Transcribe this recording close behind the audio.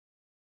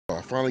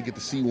finally get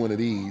to see one of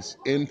these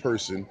in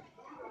person.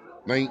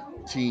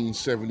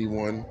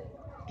 1971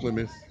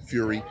 Plymouth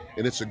Fury,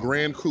 and it's a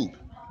Gran Coupe.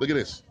 Look at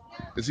this.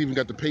 It's even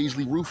got the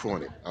paisley roof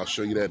on it. I'll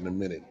show you that in a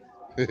minute.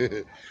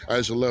 I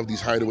just love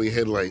these hideaway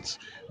headlights.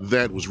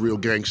 That was real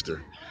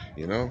gangster,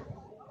 you know?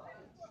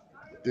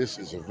 This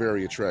is a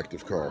very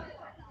attractive car.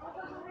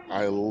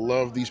 I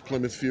love these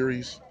Plymouth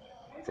Furies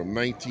from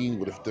 19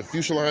 with the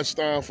fuselage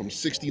style from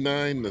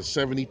 69 to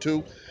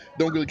 72.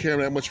 Don't really care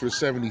that much for the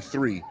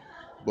 73,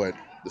 but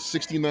the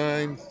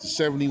 69, the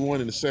 71,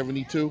 and the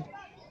 72.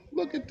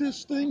 Look at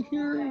this thing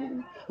here.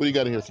 What do you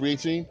got in here?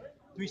 318?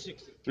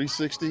 360.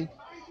 360?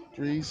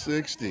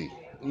 360.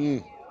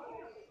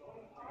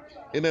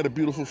 Isn't that a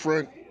beautiful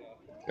front?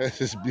 That's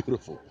just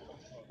beautiful.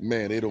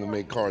 Man, they don't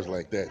make cars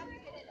like that,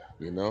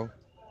 you know?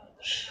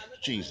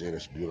 Jeez,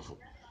 that's beautiful.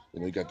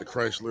 You got the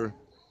Chrysler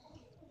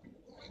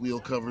wheel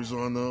covers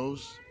on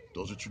those.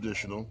 Those are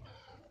traditional.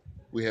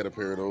 We had a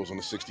pair of those on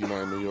the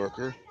 69 New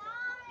Yorker.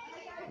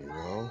 You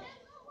know?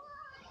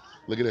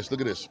 Look at this,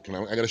 look at this.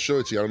 I gotta show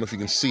it to you. I don't know if you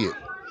can see it.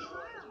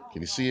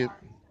 Can you see it?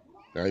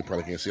 No, you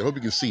probably can't see it. I hope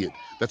you can see it.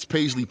 That's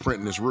paisley print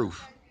in this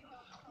roof.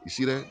 You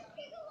see that?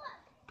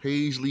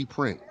 Paisley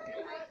print.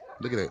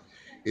 Look at that.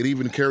 It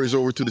even carries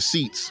over to the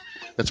seats.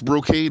 That's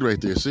brocade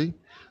right there, see?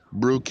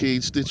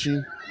 Brocade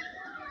stitching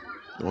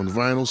on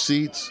vinyl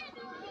seats.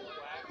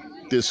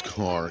 This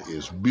car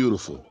is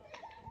beautiful.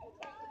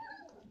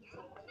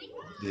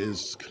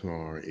 This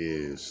car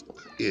is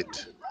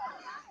it.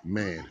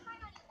 Man.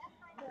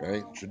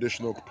 Right?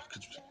 Traditional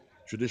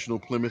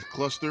Plymouth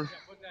cluster.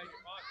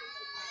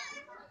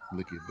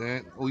 Look at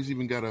that. Oh, he's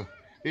even got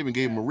they even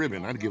gave him a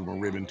ribbon. I'd give him a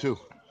ribbon too.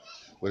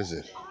 What is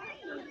it?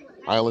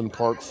 Island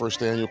Park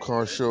First Annual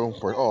Car Show.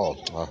 Oh,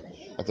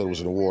 I thought it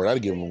was an award.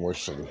 I'd give him an award.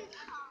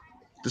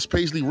 This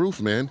paisley roof,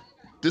 man.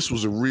 This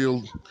was a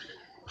real.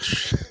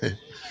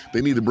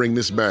 They need to bring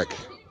this back.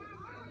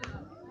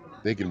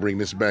 They can bring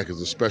this back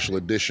as a special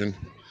edition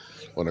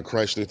on a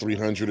Chrysler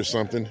 300 or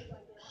something.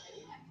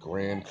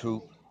 Gran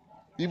Coupe.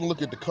 Even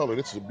look at the color.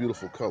 This is a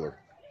beautiful color.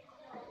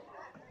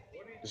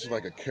 This is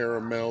like a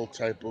caramel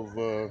type of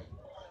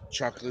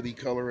chocolatey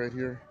color right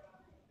here.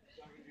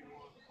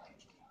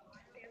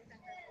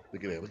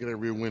 Look at that. Look at that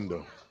rear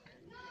window.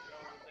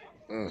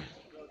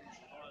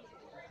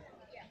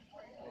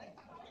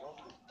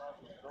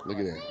 Look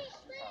at that.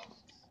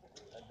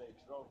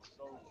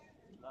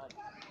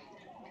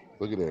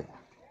 Look at that.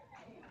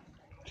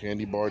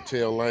 Candy bar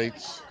tail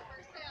lights.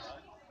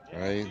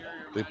 Right.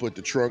 They put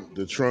the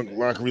trunk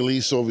lock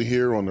release over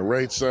here on the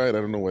right side. I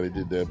don't know why they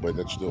did that, but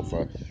that's still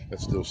fine.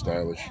 That's still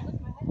stylish.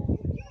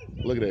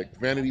 Look at that.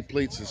 Vanity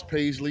plates is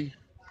paisley.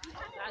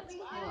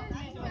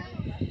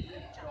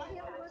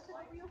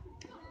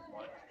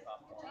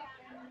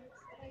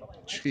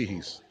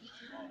 Jeez.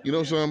 You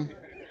know something?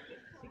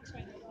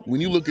 When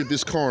you look at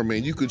this car,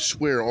 man, you could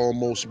swear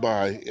almost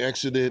by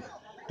accident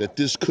that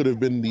this could have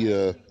been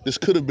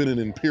an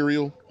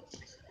Imperial,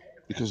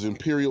 because the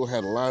Imperial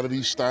had a lot of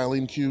these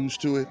styling cues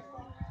to it,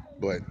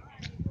 but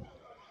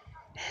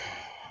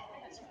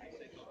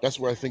that's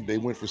where I think they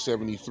went for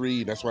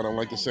 73. That's why I don't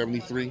like the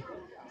 73.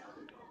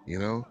 You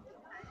know?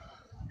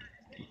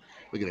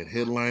 Look at that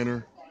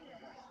headliner.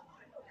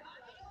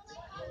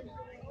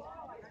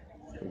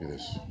 Look at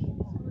this.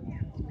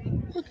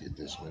 Look at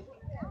this, man.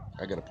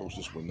 I gotta post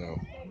this one now.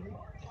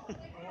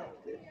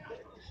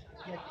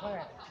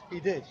 He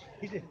did.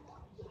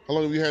 How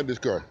long have you had this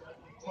car?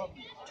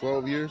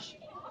 12 years?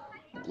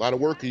 A lot of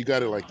work, or you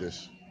got it like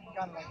this?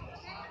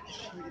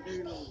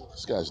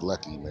 This guy's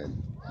lucky,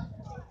 man.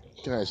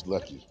 This guy's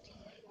lucky.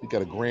 He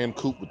got a Gran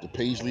Coupe with the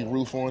paisley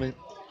roof on it.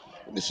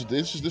 And this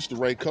is the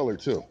right color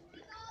too.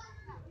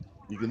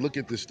 You can look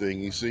at this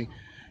thing, you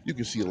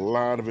can see a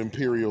lot of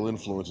Imperial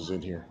influences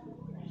in here.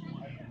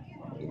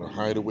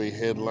 Hideaway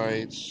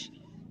headlights.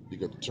 You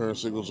got the turn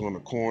signals on the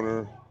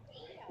corner.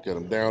 You got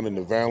them down in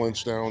the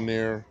valance down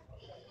there.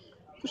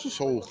 Just this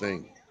whole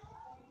thing.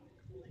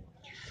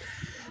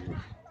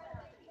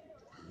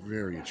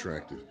 Very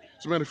attractive.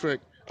 As a matter of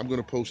fact, I'm going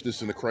to post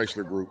this in the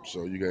Chrysler group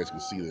so you guys can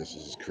see this.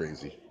 This is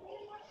crazy.